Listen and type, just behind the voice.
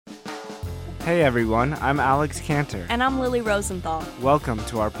Hey everyone, I'm Alex Cantor. And I'm Lily Rosenthal. Welcome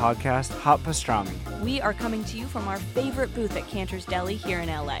to our podcast, Hot Pastrami. We are coming to you from our favorite booth at Cantor's Deli here in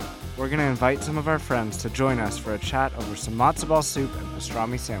LA. We're going to invite some of our friends to join us for a chat over some matzo ball soup and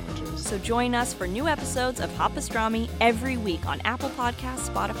pastrami sandwiches. So join us for new episodes of Hot Pastrami every week on Apple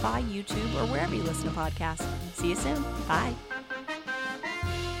Podcasts, Spotify, YouTube, or wherever you listen to podcasts. See you soon. Bye.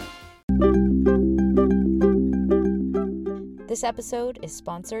 This episode is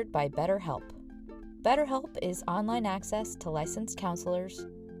sponsored by BetterHelp. BetterHelp is online access to licensed counselors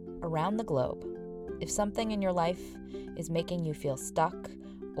around the globe. If something in your life is making you feel stuck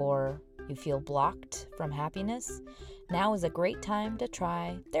or you feel blocked from happiness, now is a great time to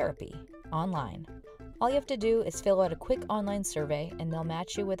try therapy online. All you have to do is fill out a quick online survey and they'll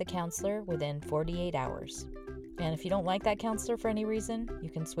match you with a counselor within 48 hours. And if you don't like that counselor for any reason, you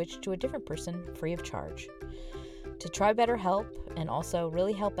can switch to a different person free of charge. To try BetterHelp and also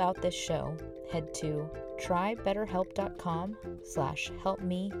really help out this show, head to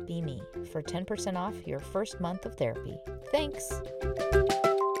trybetterhelp.com/helpmebeme for 10% off your first month of therapy. Thanks!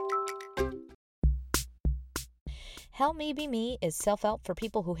 Help Me Be Me is self-help for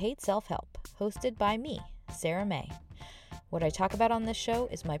people who hate self-help, hosted by me, Sarah May. What I talk about on this show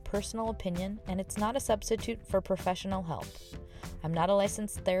is my personal opinion, and it's not a substitute for professional help. I'm not a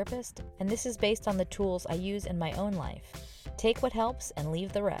licensed therapist, and this is based on the tools I use in my own life. Take what helps and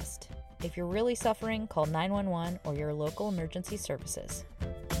leave the rest. If you're really suffering, call 911 or your local emergency services.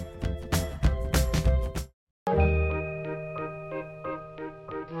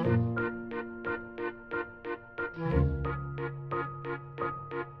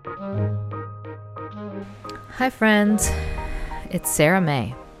 Hi friends, it's Sarah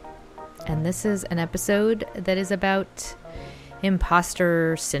May, and this is an episode that is about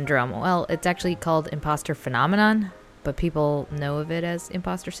imposter syndrome. Well, it's actually called imposter phenomenon, but people know of it as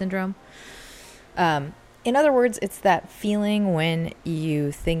imposter syndrome. In other words, it's that feeling when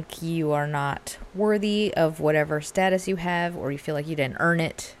you think you are not worthy of whatever status you have, or you feel like you didn't earn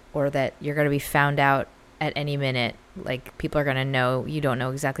it, or that you're going to be found out at any minute. Like, people are going to know you don't know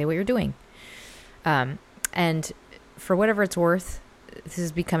exactly what you're doing. And for whatever it's worth, this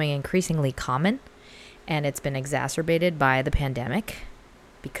is becoming increasingly common. And it's been exacerbated by the pandemic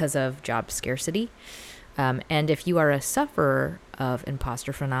because of job scarcity. And if you are a sufferer of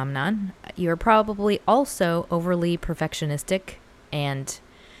imposter phenomenon, you are probably also overly perfectionistic, and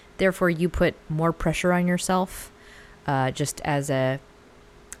therefore you put more pressure on yourself just as a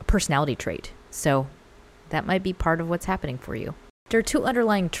personality trait. So that might be part of what's happening for you. There are two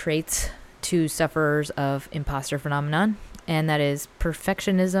underlying traits to sufferers of imposter phenomenon, and that is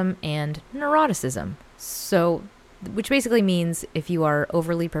perfectionism and neuroticism. So, which basically means if you are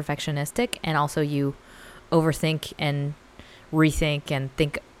overly perfectionistic and also you overthink and rethink and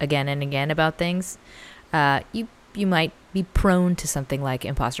think again and again about things, you might be prone to something like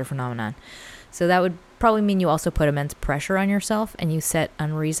imposter phenomenon. So that would probably mean you also put immense pressure on yourself and you set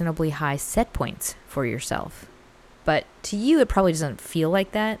unreasonably high set points for yourself. But to you, it probably doesn't feel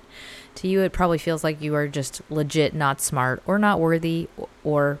like that. To you, it probably feels like you are just legit not smart or not worthy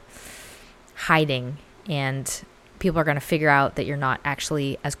or hiding, and people are going to figure out that you're not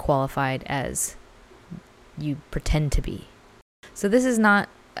actually as qualified as you pretend to be. So this is not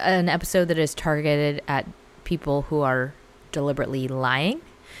an episode that is targeted at people who are deliberately lying,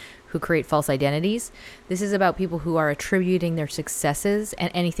 who create false identities. This is about people who are attributing their successes and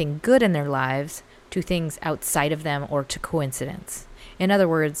anything good in their lives to things outside of them or to coincidence. In other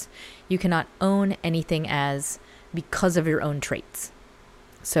words, you cannot own anything as because of your own traits.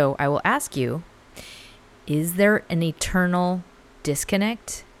 So I will ask you, is there an eternal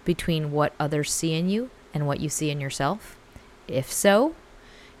disconnect between what others see in you and what you see in yourself? If so,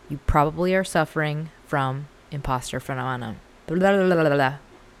 you probably are suffering from imposter phenomenon. Phenomenon.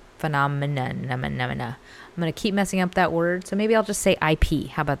 I'm going to keep messing up that word, so maybe I'll just say IP.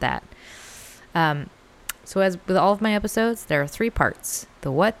 How about that? So as with all of my episodes, there are three parts: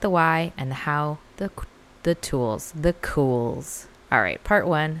 the what, the why, and the how, the tools, the cools. All right, part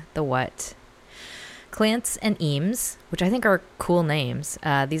one, the what. Clance and Eames, which I think are cool names.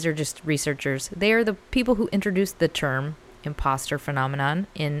 These are just researchers. They are the people who introduced the term imposter phenomenon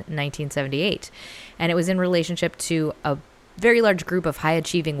in 1978. And it was in relationship to a very large group of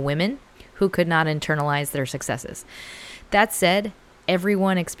high-achieving women who could not internalize their successes. That said,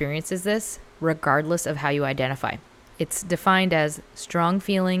 everyone experiences this, regardless of how you identify. It's defined as strong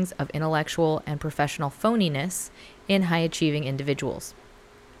feelings of intellectual and professional phoniness in high-achieving individuals.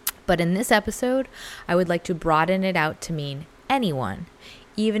 But in this episode, I would like to broaden it out to mean anyone,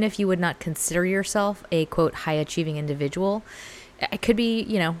 even if you would not consider yourself a, quote, high-achieving individual. It could be,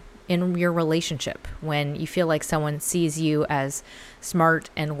 in your relationship, when you feel like someone sees you as smart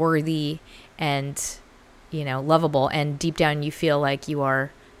and worthy and, lovable, and deep down you feel like you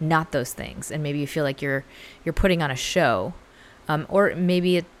are not those things, and maybe you feel like you're putting on a show, or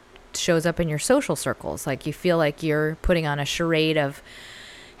maybe it shows up in your social circles, like you feel like you're putting on a charade of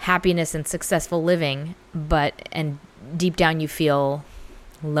happiness and successful living, and deep down you feel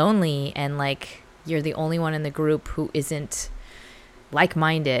lonely and like you're the only one in the group who isn't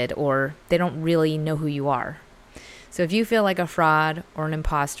like-minded, or they don't really know who you are. So if you feel like a fraud or an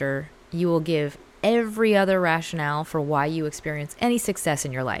imposter, you will give every other rationale for why you experience any success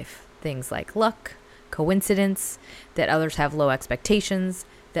in your life. Things like luck, coincidence, that others have low expectations,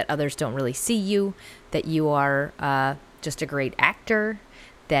 that others don't really see you, that you are just a great actor,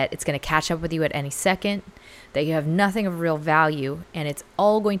 that it's going to catch up with you at any second, that you have nothing of real value, and it's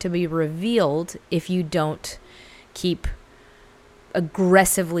all going to be revealed if you don't keep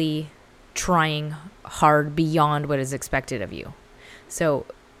aggressively trying hard beyond what is expected of you. So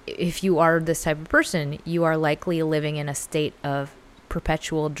if you are this type of person, you are likely living in a state of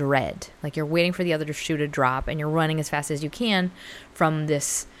perpetual dread. Like you're waiting for the other shoe to drop, and you're running as fast as you can from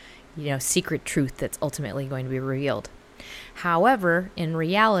this, secret truth that's ultimately going to be revealed. However, in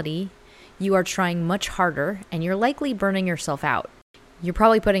reality, you are trying much harder, and you're likely burning yourself out. You're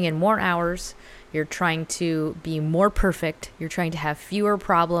probably putting in more hours. You're trying to be more perfect. You're trying to have fewer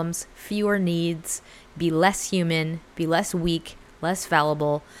problems, fewer needs, be less human, be less weak, less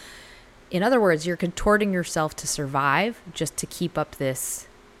fallible. In other words, you're contorting yourself to survive, just to keep up this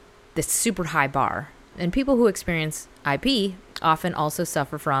super high bar. And people who experience IP often also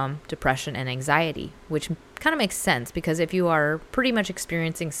suffer from depression and anxiety, which kind of makes sense, because if you are pretty much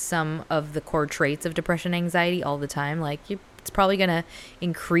experiencing some of the core traits of depression and anxiety all the time, it's probably going to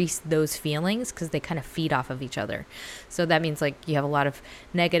increase those feelings, because they kind of feed off of each other. So that means you have a lot of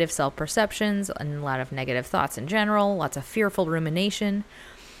negative self-perceptions and a lot of negative thoughts in general, lots of fearful rumination.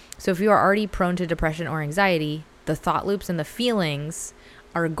 So if you are already prone to depression or anxiety, the thought loops and the feelings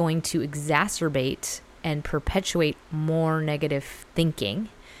are going to exacerbate and perpetuate more negative thinking,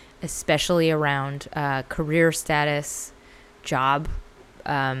 especially around career status, job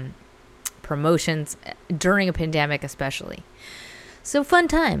promotions, during a pandemic especially. So fun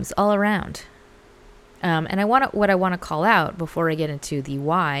times all around. And what I want to call out before I get into the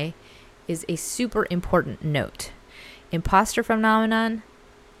why is a super important note. Imposter phenomenon,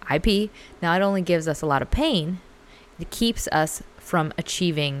 IP, not only gives us a lot of pain, it keeps us from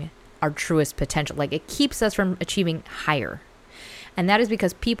achieving our truest potential. It keeps us from achieving higher. And that is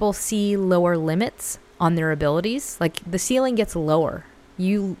because people see lower limits on their abilities. The ceiling gets lower.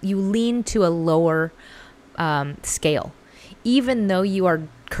 You lean to a lower scale. Even though you are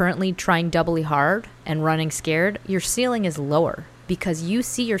currently trying doubly hard and running scared, your ceiling is lower because you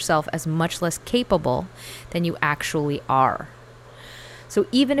see yourself as much less capable than you actually are. So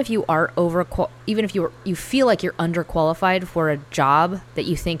even if you are even if you feel like you're underqualified for a job that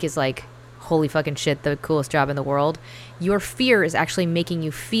you think is holy fucking shit, the coolest job in the world, your fear is actually making you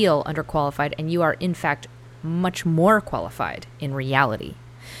feel underqualified, and you are in fact much more qualified in reality.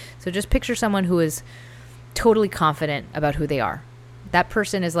 So just picture someone who is totally confident about who they are. That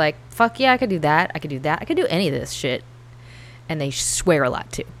person is like, fuck yeah, I could do that. I could do that. I could do any of this shit. And they swear a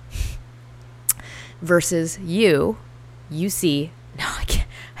lot too. Versus you see, no, I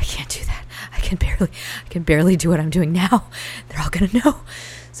can't do that. I can barely do what I'm doing now. They're all going to know.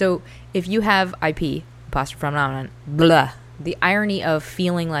 So if you have IP, imposter phenomenon, blah, the irony of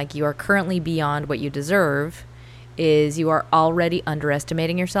feeling like you are currently beyond what you deserve is you are already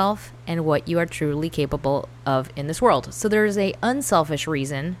underestimating yourself and what you are truly capable of in this world. So there's a unselfish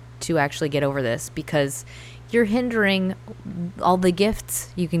reason to actually get over this, because you're hindering all the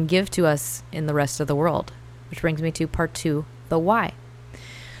gifts you can give to us in the rest of the world. Which brings me to part 2, the why.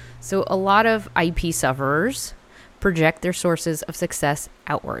 So a lot of IP sufferers project their sources of success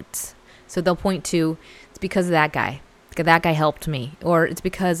outwards. So they'll point to, it's because of that guy. That guy helped me. Or it's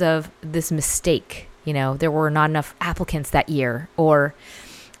because of this mistake. There were not enough applicants that year. Or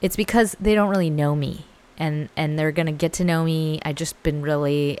it's because they don't really know me. And they're going to get to know me. I just been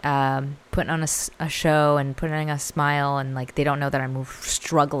really putting on a show and putting a smile. And they don't know that I'm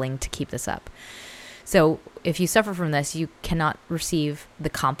struggling to keep this up. So if you suffer from this, you cannot receive the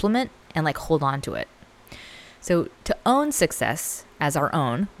compliment and hold on to it. So to own success as our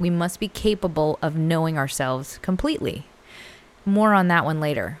own, we must be capable of knowing ourselves completely. More on that one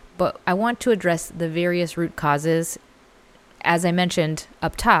later. But I want to address the various root causes. As I mentioned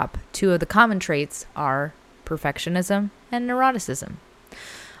up top, 2 of the common traits are perfectionism and neuroticism.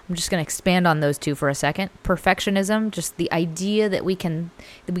 I'm just going to expand on those two for a second. Perfectionism, just the idea that we can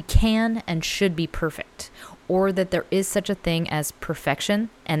and should be perfect, or that there is such a thing as perfection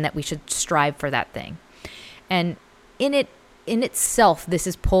and that we should strive for that thing. And in itself, this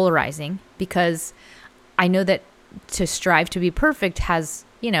is polarizing, because I know that to strive to be perfect has,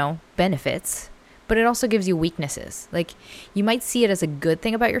 benefits, but it also gives you weaknesses. Like, you might see it as a good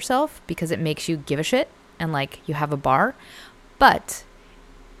thing about yourself because it makes you give a shit and like you have a bar, but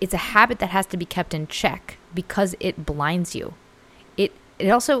it's a habit that has to be kept in check because it blinds you. It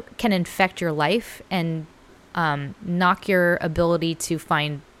also can infect your life and knock your ability to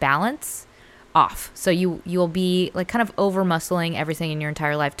find balance off. So you'll be like kind of over muscling everything in your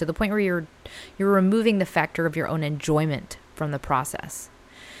entire life to the point where you're removing the factor of your own enjoyment from the process.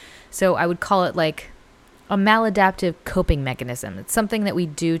 So I would call it like a maladaptive coping mechanism. It's something that we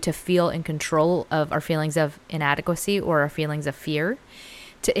do to feel in control of our feelings of inadequacy or our feelings of fear.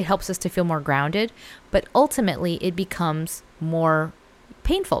 It helps us to feel more grounded, but ultimately it becomes more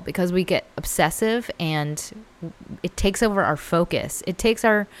painful because we get obsessive and it takes over our focus. It takes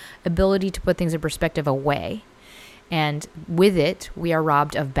our ability to put things in perspective away. And with it, we are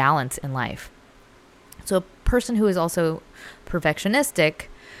robbed of balance in life. So a person who is also perfectionistic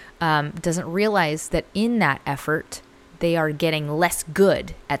doesn't realize that in that effort, they are getting less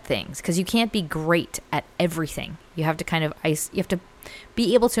good at things, because you can't be great at everything. You have to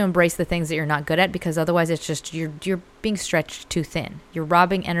be able to embrace the things that you're not good at, because otherwise it's just you're being stretched too thin. You're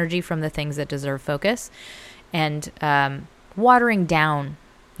robbing energy from the things that deserve focus and watering down,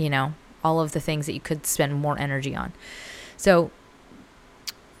 all of the things that you could spend more energy on. So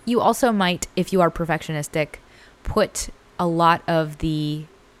you also might, if you are perfectionistic, put a lot of the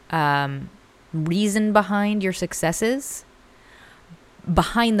reason behind your successes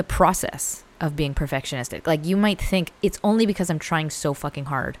behind the process of being perfectionistic. Like, you might think it's only because I'm trying so fucking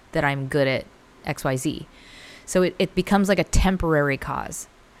hard that I'm good at XYZ. So it becomes like a temporary cause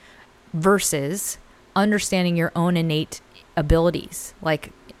versus understanding your own innate abilities,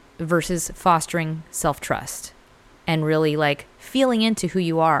 like versus fostering self-trust and really like feeling into who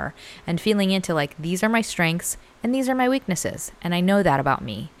you are and feeling into like, these are my strengths and these are my weaknesses. And I know that about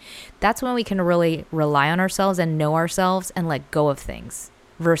me. That's when we can really rely on ourselves and know ourselves and let go of things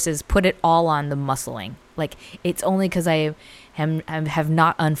versus put it all on the muscling. Like, it's only because I have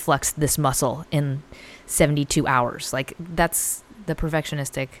not unflexed this muscle in 72 hours. Like, that's the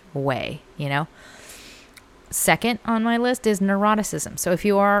perfectionistic way, Second on my list is neuroticism. So if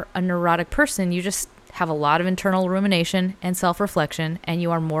you are a neurotic person, you just have a lot of internal rumination and self-reflection, and you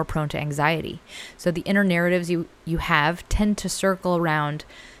are more prone to anxiety. So the inner narratives you have tend to circle around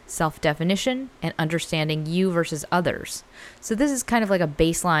self-definition and understanding you versus others. So this is kind of like a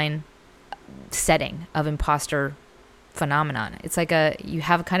baseline setting of imposter phenomenon. It's like you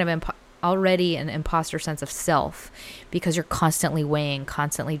have kind of already an imposter sense of self because you're constantly weighing,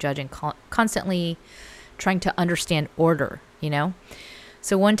 constantly judging, constantly trying to understand order,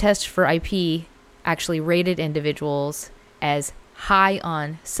 So one test for IP actually rated individuals as high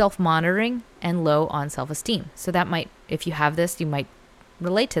on self-monitoring and low on self-esteem. So that might, if you have this, you might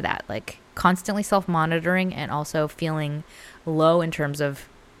relate to that, like constantly self-monitoring and also feeling low in terms of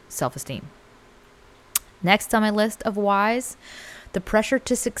self-esteem. Next on my list of whys, the pressure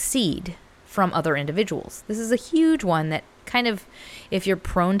to succeed from other individuals. This is a huge one that kind of, if you're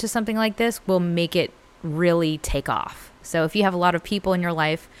prone to something like this, will make it really take off. So if you have a lot of people in your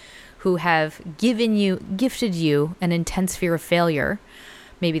life who have gifted you an intense fear of failure,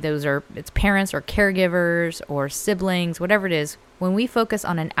 maybe it's parents or caregivers or siblings, whatever it is, when we focus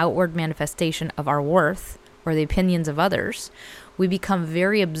on an outward manifestation of our worth or the opinions of others, we become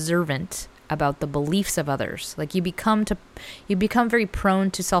very observant about the beliefs of others. Like, you become very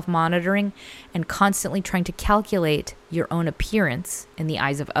prone to self-monitoring and constantly trying to calculate your own appearance in the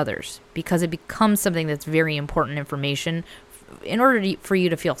eyes of others, because it becomes something that's very important information in order for you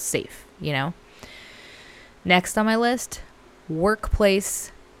to feel safe, Next on my list,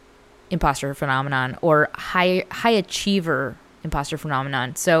 workplace imposter phenomenon, or high achiever imposter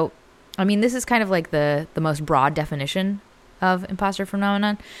phenomenon. So, this is kind of like the most broad definition of imposter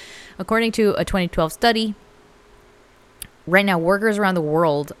phenomenon. According to a 2012 study, right now workers around the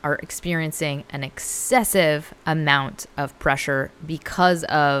world are experiencing an excessive amount of pressure because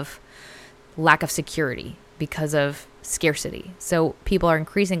of lack of security, because of scarcity. So people are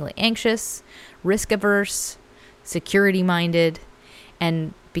increasingly anxious, risk averse, security minded,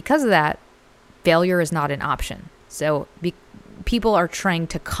 and because of that, failure is not an option. So people are trying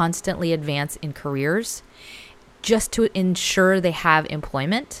to constantly advance in careers just to ensure they have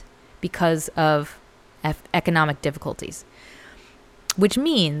employment because of economic difficulties. which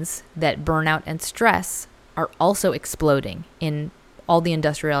means that burnout and stress are also exploding in all the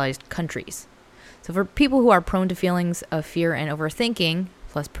industrialized countries. So for people who are prone to feelings of fear and overthinking,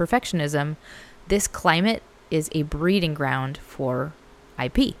 plus perfectionism, this climate is a breeding ground for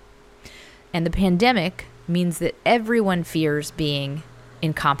IP. And the pandemic means that everyone fears being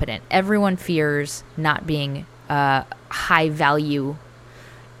incompetent. Everyone fears not being a high value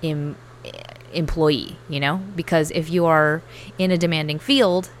employee, because if you are in a demanding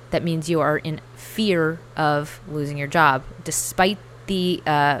field, that means you are in fear of losing your job, despite the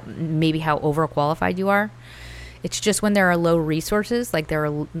maybe how overqualified you are. It's just when there are low resources, like there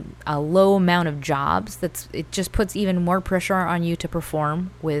are a low amount of jobs, it just puts even more pressure on you to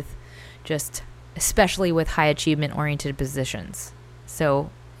perform especially with high achievement oriented positions. So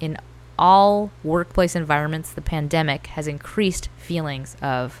in all workplace environments, the pandemic has increased feelings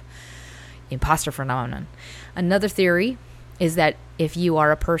of imposter phenomenon. Another theory is that if you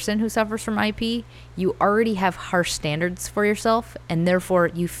are a person who suffers from IP, you already have harsh standards for yourself, and therefore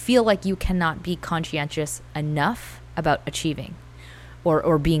you feel like you cannot be conscientious enough about achieving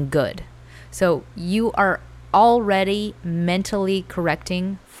or being good. So you are already mentally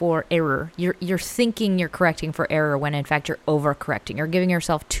correcting for error. You're thinking you're correcting for error when in fact you're overcorrecting. You're giving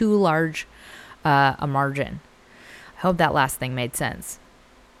yourself too large a margin. I hope that last thing made sense.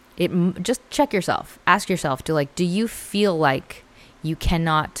 Just check yourself. Ask yourself, do you feel like you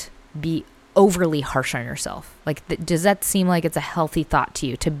cannot be overly harsh on yourself? Like, does that seem like it's a healthy thought to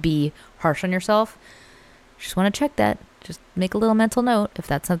you to be harsh on yourself? Just want to check that. Just make a little mental note if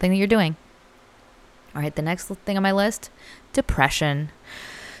that's something that you're doing. All right, the next thing on my list, depression.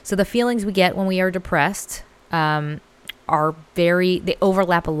 So the feelings we get when we are depressed they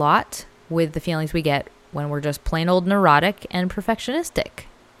overlap a lot with the feelings we get when we're just plain old neurotic and perfectionistic.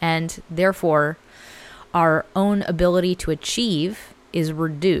 And therefore, our own ability to achieve is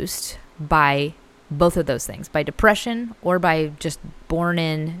reduced by both of those things, by depression or by just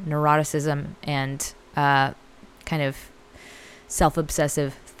born-in neuroticism and kind of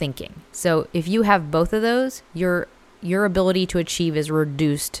self-obsessive thinking. So if you have both of those, your ability to achieve is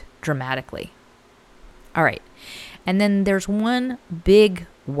reduced dramatically. All right. And then there's one big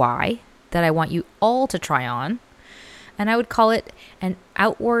why that I want you all to try on. And I would call it an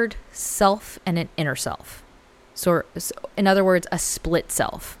outward self and an inner self. So in other words, a split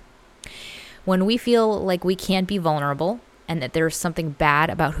self. When we feel like we can't be vulnerable and that there's something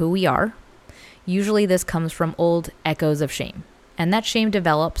bad about who we are, usually this comes from old echoes of shame. And that shame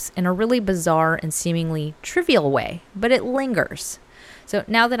develops in a really bizarre and seemingly trivial way, but it lingers. So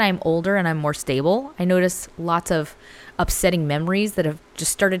now that I'm older and I'm more stable, I notice lots of upsetting memories that have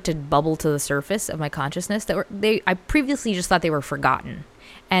just started to bubble to the surface of my consciousness I previously just thought they were forgotten.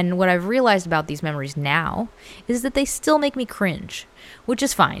 And what I've realized about these memories now is that they still make me cringe, which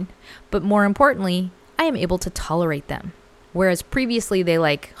is fine. But more importantly, I am able to tolerate them. Whereas previously they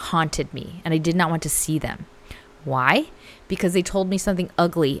haunted me and I did not want to see them. Why? Because they told me something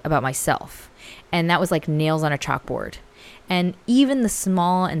ugly about myself. And that was like nails on a chalkboard. And even the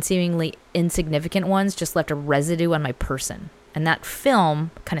small and seemingly insignificant ones just left a residue on my person. And that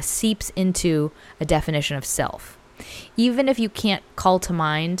film kind of seeps into a definition of self. Even if you can't call to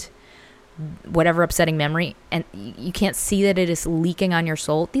mind whatever upsetting memory and you can't see that it is leaking on your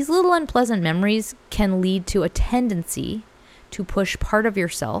soul, these little unpleasant memories can lead to a tendency to push part of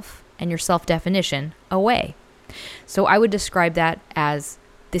yourself and your self-definition away. So I would describe that as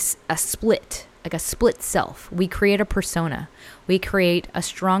a split self. We create a persona. We create a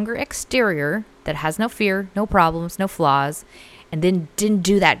stronger exterior that has no fear, no problems, no flaws, and then didn't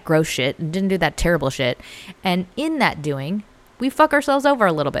do that gross shit and didn't do that terrible shit. And in that doing, we fuck ourselves over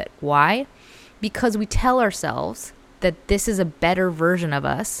a little bit. Why? Because we tell ourselves that this is a better version of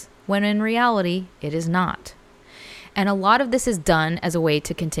us when in reality, it is not. And a lot of this is done as a way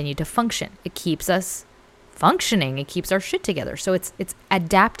to continue to function. It keeps us functioning. It keeps our shit together. So it's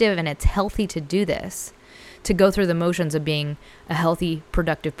adaptive and it's healthy to do this, to go through the motions of being a healthy,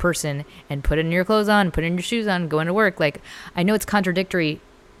 productive person and put in your clothes on, put in your shoes on, go into work. I know it's contradictory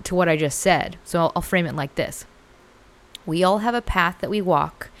to what I just said, so I'll frame it like this. We all have a path that we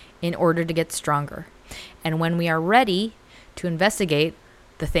walk in order to get stronger. And when we are ready to investigate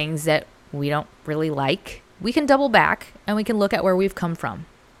the things that we don't really like, we can double back and we can look at where we've come from.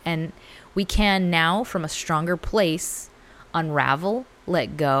 And we can now, from a stronger place, unravel,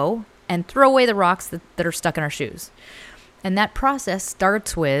 let go, and throw away the rocks that are stuck in our shoes. And that process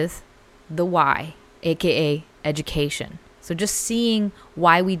starts with the why, aka education. So just seeing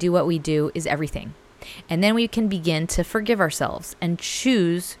why we do what we do is everything. And then we can begin to forgive ourselves and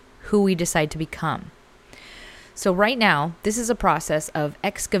choose who we decide to become. So right now, this is a process of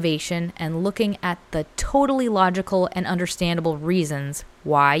excavation and looking at the totally logical and understandable reasons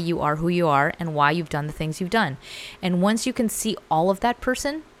why you are who you are and why you've done the things you've done. And once you can see all of that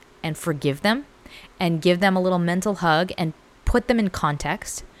person and forgive them and give them a little mental hug and put them in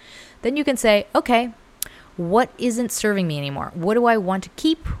context, then you can say, okay, what isn't serving me anymore? What do I want to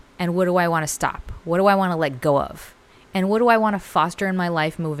keep and what do I want to stop? What do I want to let go of? And what do I want to foster in my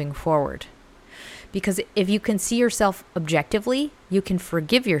life moving forward? Because if you can see yourself objectively, you can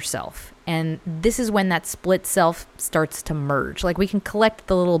forgive yourself. And this is when that split self starts to merge. Like we can collect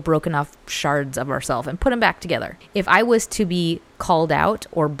the little broken off shards of ourselves and put them back together. If I was to be called out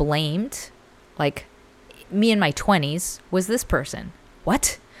or blamed, like me in my 20s was this person.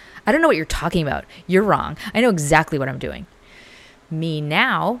 What? I don't know what you're talking about. You're wrong. I know exactly what I'm doing. Me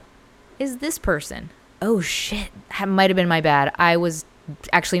now is this person. Oh shit, that might have been my bad. I was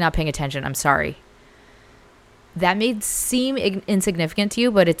actually not paying attention. I'm sorry. That may seem insignificant to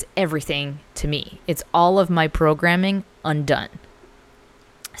you, but it's everything to me. It's all of my programming undone.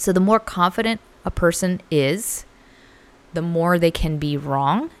 So the more confident a person is, the more they can be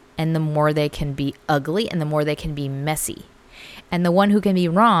wrong, and the more they can be ugly, and the more they can be messy. And the one who can be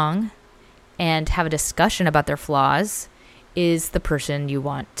wrong and have a discussion about their flaws is the person you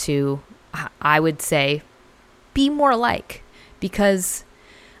want to, I would say, be more like. Because,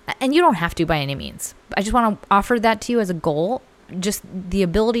 and you don't have to by any means. I just want to offer that to you as a goal. Just the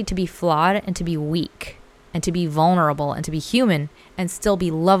ability to be flawed and to be weak and to be vulnerable and to be human and still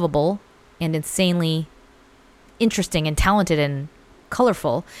be lovable and insanely interesting and talented and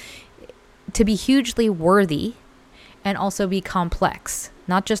colorful. To be hugely worthy and also be complex,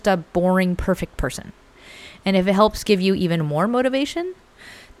 not just a boring, perfect person. And if it helps give you even more motivation,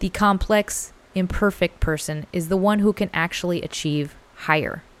 the complex, imperfect person is the one who can actually achieve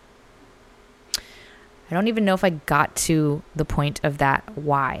higher. I don't even know if I got to the point of that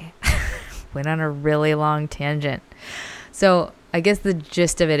why. Went on a really long tangent. So I guess the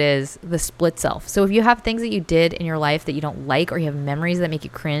gist of it is the split self. So if you have things that you did in your life that you don't like, or you have memories that make you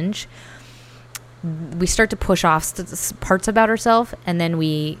cringe, we start to push off parts about ourselves, and then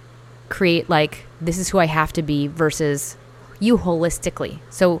we create like, this is who I have to be versus you holistically.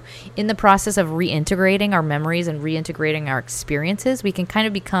 So in the process of reintegrating our memories and reintegrating our experiences, we can kind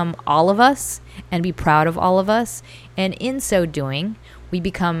of become all of us and be proud of all of us. And in so doing, we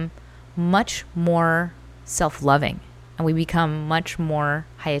become much more self-loving and we become much more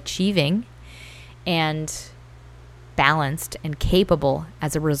high achieving and balanced and capable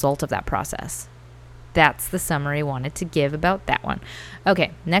as a result of that process. That's the summary I wanted to give about that one.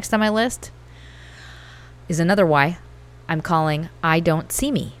 Okay, next on my list is another why. I'm calling I don't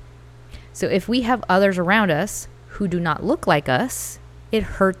see me. So if we have others around us who do not look like us, it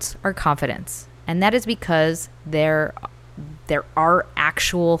hurts our confidence. And that is because there are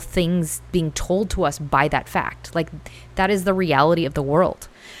actual things being told to us by that fact. Like that is the reality of the world.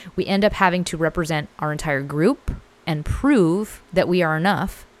 We end up having to represent our entire group and prove that we are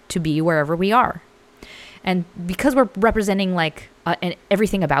enough to be wherever we are. And because we're representing like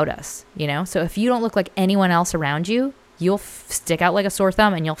everything about us, you know? So if you don't look like anyone else around you, you'll stick out like a sore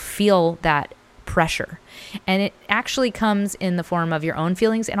thumb and you'll feel that pressure. And it actually comes in the form of your own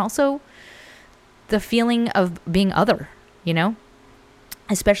feelings and also the feeling of being other, you know?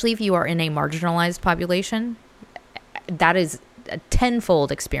 Especially if you are in a marginalized population, that is a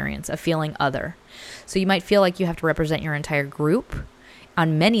tenfold experience of feeling other. So you might feel like you have to represent your entire group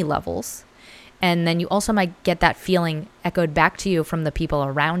on many levels. And then you also might get that feeling echoed back to you from the people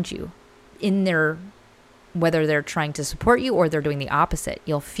around you in their, whether they're trying to support you or they're doing the opposite.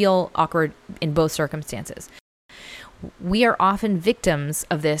 You'll feel awkward in both circumstances. We are often victims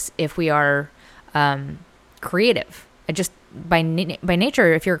of this if we are creative. Just by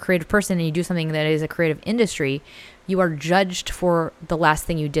nature, if you're a creative person and you do something that is a creative industry, you are judged for the last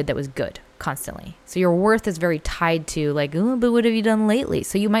thing you did that was good constantly. So your worth is very tied to like, oh, but what have you done lately?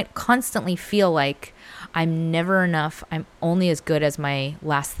 So you might constantly feel like I'm never enough. I'm only as good as my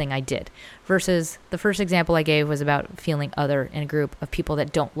last thing I did. Versus the first example I gave was about feeling other in a group of people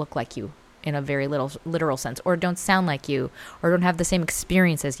that don't look like you in a very literal sense, or don't sound like you, or don't have the same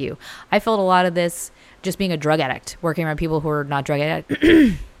experience as you. I felt a lot of this just being a drug addict, working around people who are not drug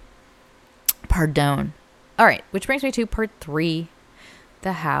addicts. Pardon. All right, which brings me to part 3,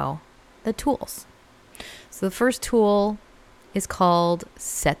 the how, the tools. So the first tool is called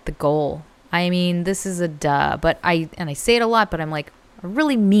set the goal. I mean, this is a duh, but I say it a lot, but I'm like, I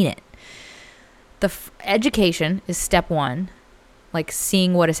really mean it. The education is step 1, like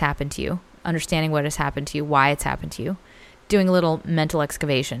seeing what has happened to you, understanding what has happened to you, why it's happened to you, doing a little mental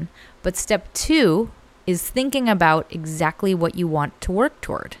excavation. But step 2 is thinking about exactly what you want to work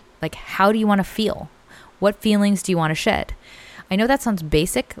toward. Like, how do you want to feel? What feelings do you want to shed? I know that sounds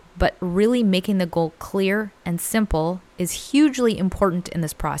basic, but really making the goal clear and simple is hugely important in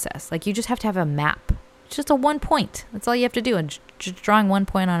this process. Like, you just have to have a map. It's just a 1 point. That's all you have to do, and just drawing 1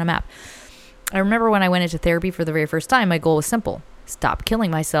 point on a map. I remember when I went into therapy for the very first time, my goal was simple. Stop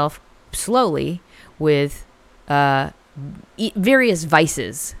killing myself slowly with various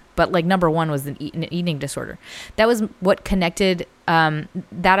vices. But like number one was an eating disorder. That was what connected. That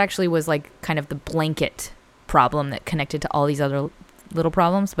actually was like kind of the blanket problem that connected to all these other little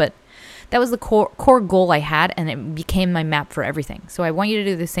problems. But that was the core goal I had, and it became my map for everything. So I want you to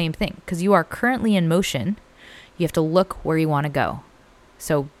do the same thing, because you are currently in motion. You have to look where you want to go.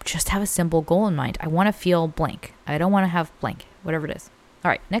 So just have a simple goal in mind. I want to feel blank. I don't want to have blank, whatever it is. All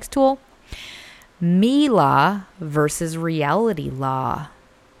right, next tool. Me law versus reality law.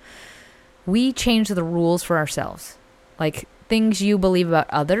 We change the rules for ourselves. Like, things you believe about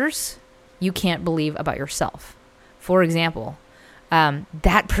others, you can't believe about yourself. For example,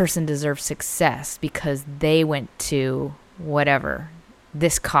 that person deserves success because they went to whatever,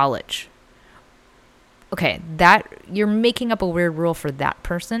 this college. Okay, that you're making up a weird rule for that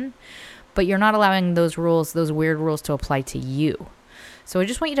person, but you're not allowing those rules, those weird rules, to apply to you. So I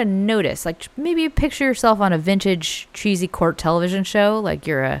just want you to notice, like, maybe picture yourself on a vintage cheesy court television show, like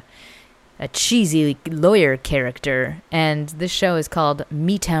you're a cheesy lawyer character, and this show is called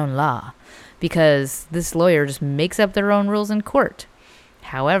Me-Town Law because this lawyer just makes up their own rules in court.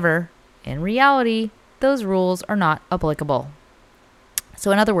 However, in reality, those rules are not applicable.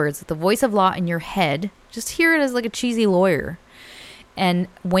 So in other words, the voice of law in your head, just hear it as like a cheesy lawyer. And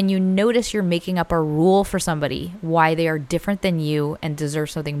when you notice you're making up a rule for somebody, why they are different than you and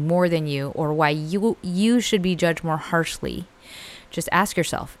deserve something more than you, or why you should be judged more harshly, just ask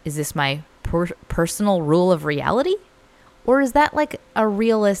yourself, is this my personal rule of reality? Or is that like a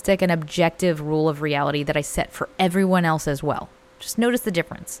realistic and objective rule of reality that I set for everyone else as well? Just notice the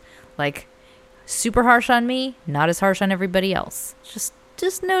difference. Like, super harsh on me, not as harsh on everybody else.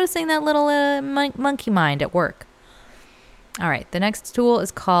 Just noticing that little monkey mind at work. All right, the next tool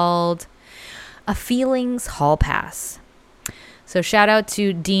is called a feelings hall pass. So shout out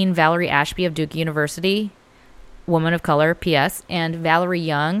to Dean Valerie Ashby of Duke University, woman of color, PS, and Valerie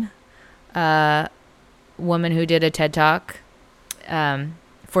Young, woman who did a TED Talk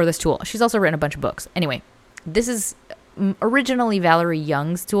for this tool. She's also written a bunch of books. Anyway, this is originally Valerie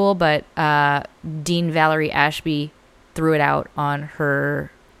Young's tool, but Dean Valerie Ashby threw it out on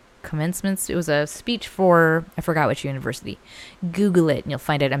her commencements. It was a speech for, I forgot which university. Google it and you'll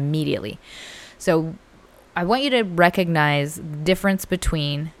find it immediately. So I want you to recognize the difference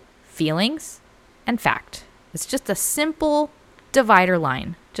between feelings and fact. It's just a simple divider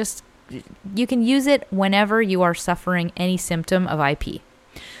line. Just, you can use it whenever you are suffering any symptom of IP.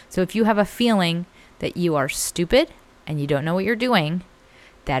 So if you have a feeling that you are stupid and you don't know what you're doing,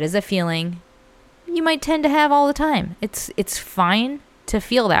 that is a feeling you might tend to have all the time. It's fine to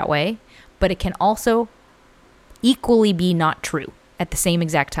feel that way, but it can also equally be not true at the same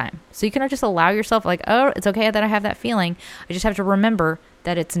exact time. So you can just allow yourself, like, oh, it's okay that I have that feeling. I just have to remember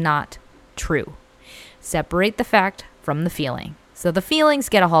that it's not true. Separate the fact from the feeling. So the feelings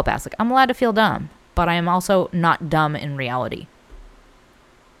get a hall pass. Like, I'm allowed to feel dumb, but I am also not dumb in reality.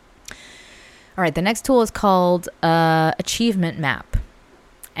 All right, the next tool is called achievement map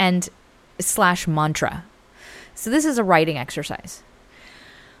and / mantra. So this is a writing exercise.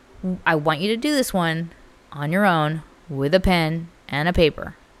 I want you to do this one on your own with a pen and a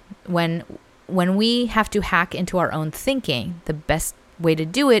paper. When we have to hack into our own thinking, the best way to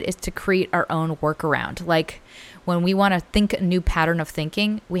do it is to create our own workaround. Like, when we want to think a new pattern of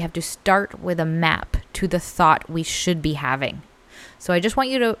thinking, we have to start with a map to the thought we should be having. So I just want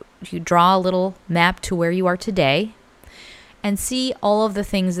you to draw a little map to where you are today and see all of the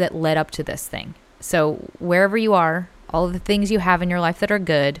things that led up to this thing. So wherever you are, all of the things you have in your life that are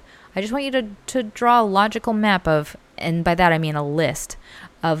good, I just want you to draw a logical map of, and by that I mean a list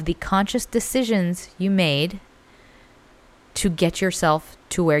of the conscious decisions you made to get yourself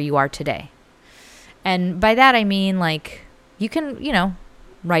to where you are today. And by that I mean, like, you can,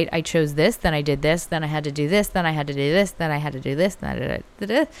 write, I chose this, then I did this, then I had to do this, then I had to do this, then I had to do this, then I did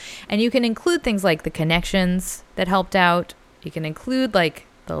this. And you can include things like the connections that helped out. You can include like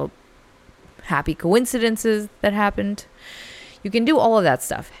the happy coincidences that happened. You can do all of that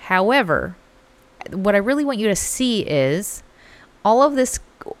stuff. However, what I really want you to see is all of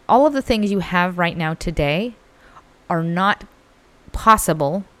the things you have right now today are not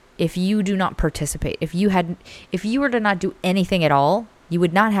possible if you do not participate. If you were to not do anything at all, you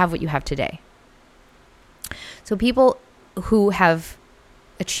would not have what you have today. So people who have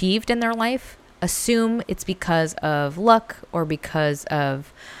achieved in their life assume it's because of luck or because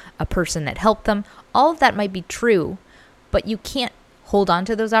of a person that helped them. All of that might be true, but you can't hold on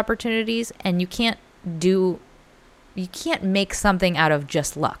to those opportunities, and you can't make something out of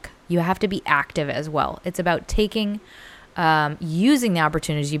just luck. You have to be active as well. It's about using the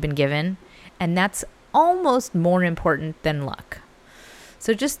opportunities you've been given, and that's almost more important than luck.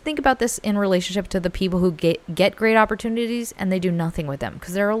 So just think about this in relationship to the people who get great opportunities and they do nothing with them,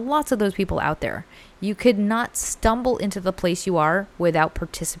 because there are lots of those people out there. You could not stumble into the place you are without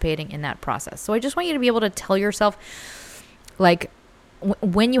participating in that process. So I just want you to be able to tell yourself, like,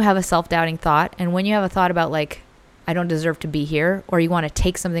 when you have a self-doubting thought, and when you have a thought about like, I don't deserve to be here, or you want to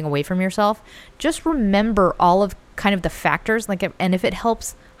take something away from yourself, just remember all of kind of the factors, and if it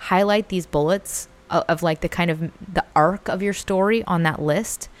helps, highlight these bullets of like the kind of the arc of your story on that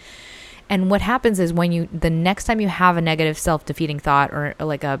list. And what happens is when the next time you have a negative self-defeating thought, or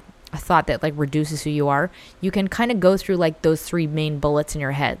like a thought that like reduces who you are, you can kind of go through like those 3 main bullets in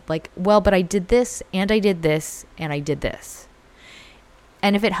your head. Like, well, but I did this, and I did this, and I did this.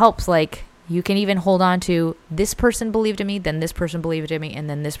 And if it helps, like, you can even hold on to, this person believed in me, then this person believed in me, and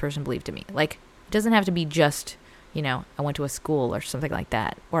then this person believed in me. Like, it doesn't have to be just, I went to a school or something like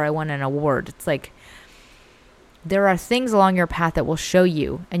that, or I won an award. It's like, there are things along your path that will show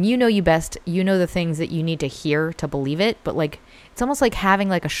you, and you know you best, you know the things that you need to hear to believe it, but like, it's almost like having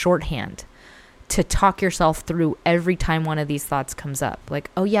like a shorthand to talk yourself through every time one of these thoughts comes up. Like,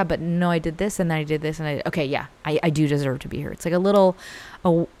 oh yeah, but no, I did this, and then I did this, and okay, yeah, I do deserve to be here. It's like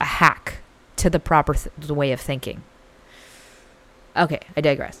a hack to the proper way of thinking. Okay, I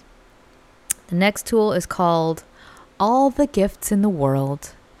digress. The next tool is called All the Gifts in the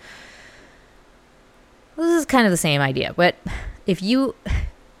World. This is kind of the same idea, but if you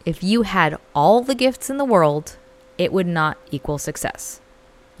had all the gifts in the world, it would not equal success.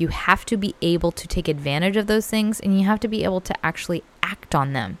 You have to be able to take advantage of those things, and you have to be able to actually act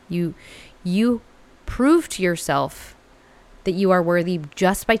on them. You prove to yourself that you are worthy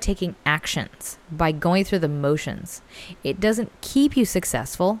just by taking actions, by going through the motions. It doesn't keep you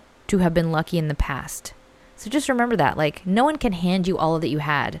successful to have been lucky in the past. So just remember that, like, no one can hand you all that you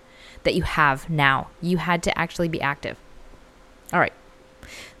have now. You had to actually be active. All right.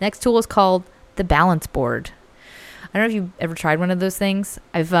 Next tool is called the balance board. I don't know if you've ever tried one of those things.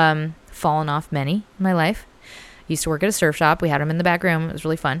 I've fallen off many in my life. I used to work at a surf shop. We had them in the back room. It was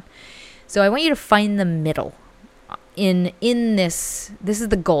really fun. So I want you to find the middle in this. This is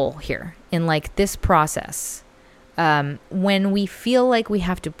the goal here in like this process. When we feel like we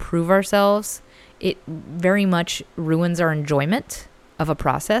have to prove ourselves, it very much ruins our enjoyment of a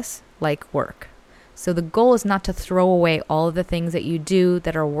process like work. So the goal is not to throw away all of the things that you do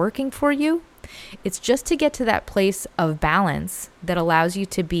that are working for you. It's just to get to that place of balance that allows you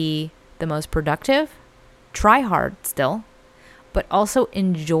to be the most productive, try hard still, but also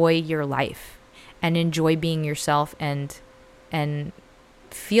enjoy your life and enjoy being yourself and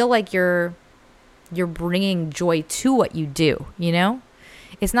feel like you're bringing joy to what you do,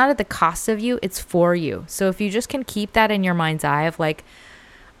 It's not at the cost of you, it's for you. So if you just can keep that in your mind's eye of like,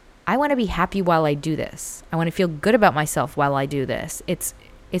 I want to be happy while I do this. I want to feel good about myself while I do this.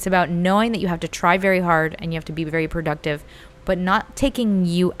 It's about knowing that you have to try very hard and you have to be very productive, but not taking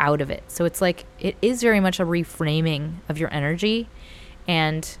you out of it. So it's like, it is very much a reframing of your energy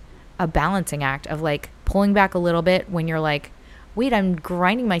and a balancing act of like pulling back a little bit when you're like, wait, I'm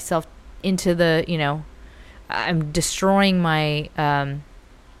grinding myself into the, I'm destroying my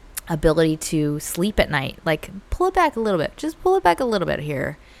ability to sleep at night. Like, pull it back a little bit. Just pull it back a little bit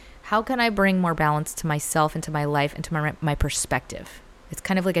here. How can I bring more balance to myself and to my life and to my perspective? It's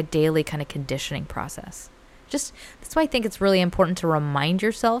kind of like a daily kind of conditioning process. That's why I think it's really important to remind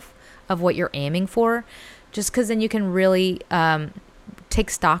yourself of what you're aiming for, just because then you can really take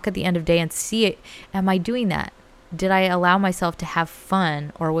stock at the end of the day and see it. Am I doing that? Did I allow myself to have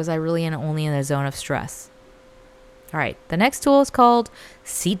fun, or was I really only in a zone of stress? All right, the next tool is called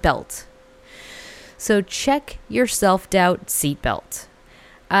seatbelt. So check your self-doubt seatbelt.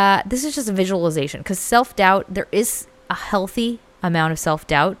 This is just a visualization, because self-doubt, there is a healthy amount of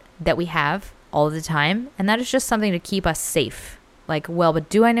self-doubt that we have all the time, and that is just something to keep us safe. Like, well, but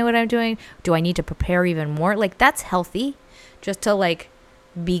do I know what I'm doing? Do I need to prepare even more? Like, that's healthy, just to like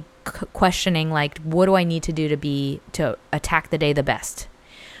be questioning, like, what do I need to do to attack the day the best?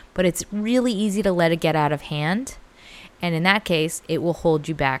 But it's really easy to let it get out of hand, and in that case, it will hold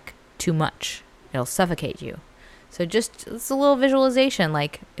you back too much. It'll suffocate you. So it's a little visualization.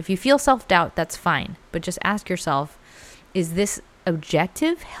 Like, if you feel self-doubt, that's fine. But just ask yourself, is this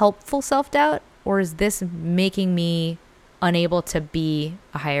objective, helpful self-doubt, or is this making me unable to be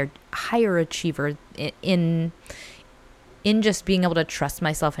a higher achiever in just being able to trust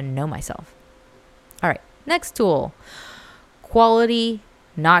myself and know myself? All right, next tool, quality,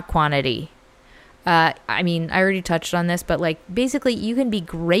 not quantity. I already touched on this, but basically you can be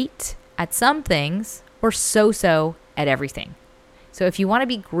great at some things or so-so at everything. So if you want to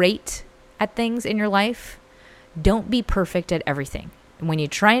be great at things in your life, don't be perfect at everything. And when you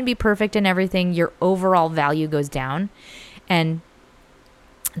try and be perfect in everything, your overall value goes down. And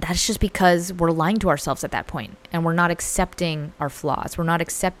that's just because we're lying to ourselves at that point, and we're not accepting our flaws. We're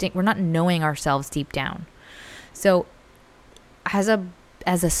not knowing ourselves deep down. So as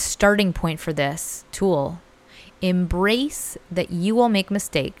a starting point for this tool, embrace that you will make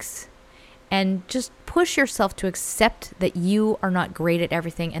mistakes and just push yourself to accept that you are not great at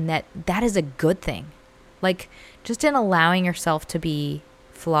everything, and that is a good thing. Just in allowing yourself to be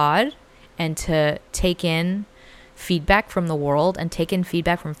flawed and to take in feedback from the world and take in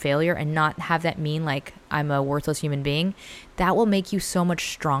feedback from failure and not have that mean I'm a worthless human being, that will make you so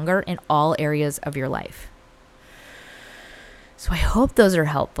much stronger in all areas of your life. So I hope those are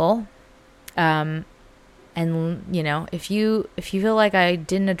helpful. And if you feel like I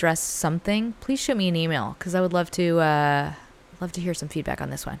didn't address something, please shoot me an email, because I would love to hear some feedback on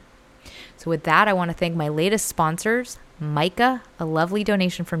this one. So with that, I want to thank my latest sponsors, Micah, a lovely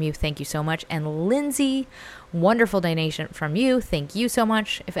donation from you. Thank you so much. And Lindsay, wonderful donation from you. Thank you so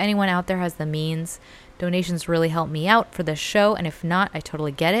much. If anyone out there has the means, donations really help me out for this show. And if not, I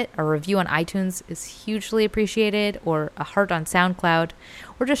totally get it. A review on iTunes is hugely appreciated, or a heart on SoundCloud,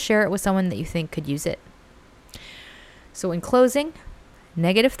 or just share it with someone that you think could use it. So in closing,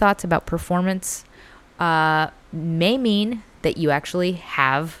 negative thoughts about performance may mean that you actually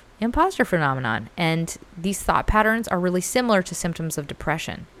have imposter phenomenon. And these thought patterns are really similar to symptoms of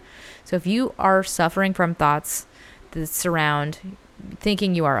depression. So if you are suffering from thoughts that surround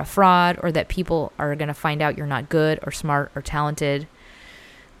thinking you are a fraud, or that people are going to find out you're not good or smart or talented,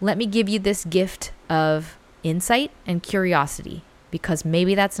 let me give you this gift of insight and curiosity, because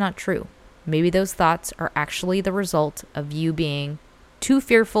maybe that's not true. Maybe those thoughts are actually the result of you being too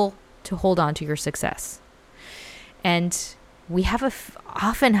fearful to hold on to your success. And we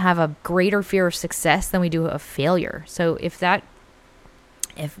often have a greater fear of success than we do of failure. So if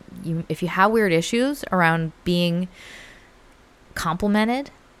you have weird issues around being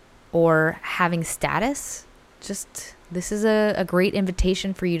complimented or having status, this is a great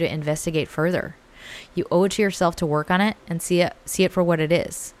invitation for you to investigate further. You owe it to yourself to work on it and see it for what it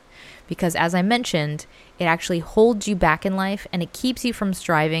is. Because as I mentioned, it actually holds you back in life, and it keeps you from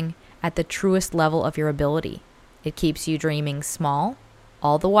striving at the truest level of your ability. It keeps you dreaming small,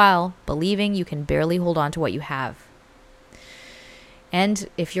 all the while believing you can barely hold on to what you have. And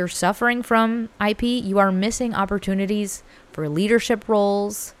if you're suffering from IP, you are missing opportunities for leadership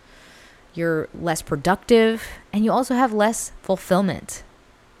roles, you're less productive, and you also have less fulfillment.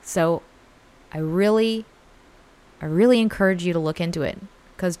 So I really encourage you to look into it,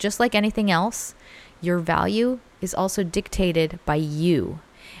 because just like anything else, your value is also dictated by you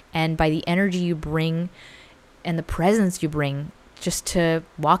and by the energy you bring and the presence you bring just to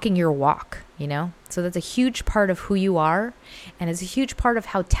walking your walk, So that's a huge part of who you are, and it's a huge part of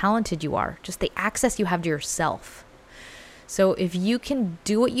how talented you are, just the access you have to yourself. So if you can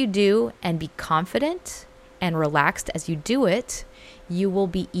do what you do and be confident and relaxed as you do it, you will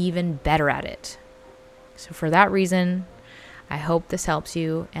be even better at it. So for that reason, I hope this helps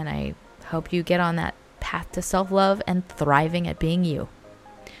you, and I hope you get on that path to self-love and thriving at being you.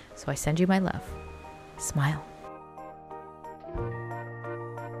 So I send you my love. Smile.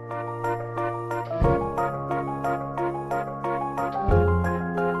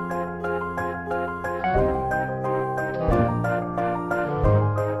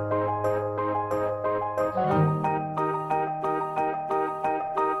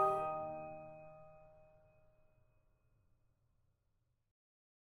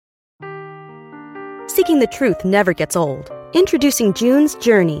 Seeking the truth never gets old. Introducing June's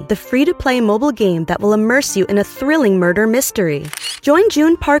Journey, the free-to-play mobile game that will immerse you in a thrilling murder mystery. Join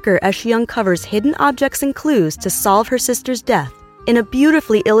June Parker as she uncovers hidden objects and clues to solve her sister's death in a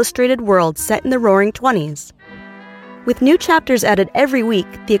beautifully illustrated world set in the Roaring '20s. With new chapters added every week,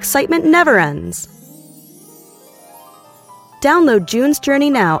 the excitement never ends. Download June's Journey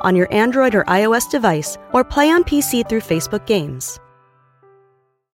now on your Android or iOS device, or play on PC through Facebook Games.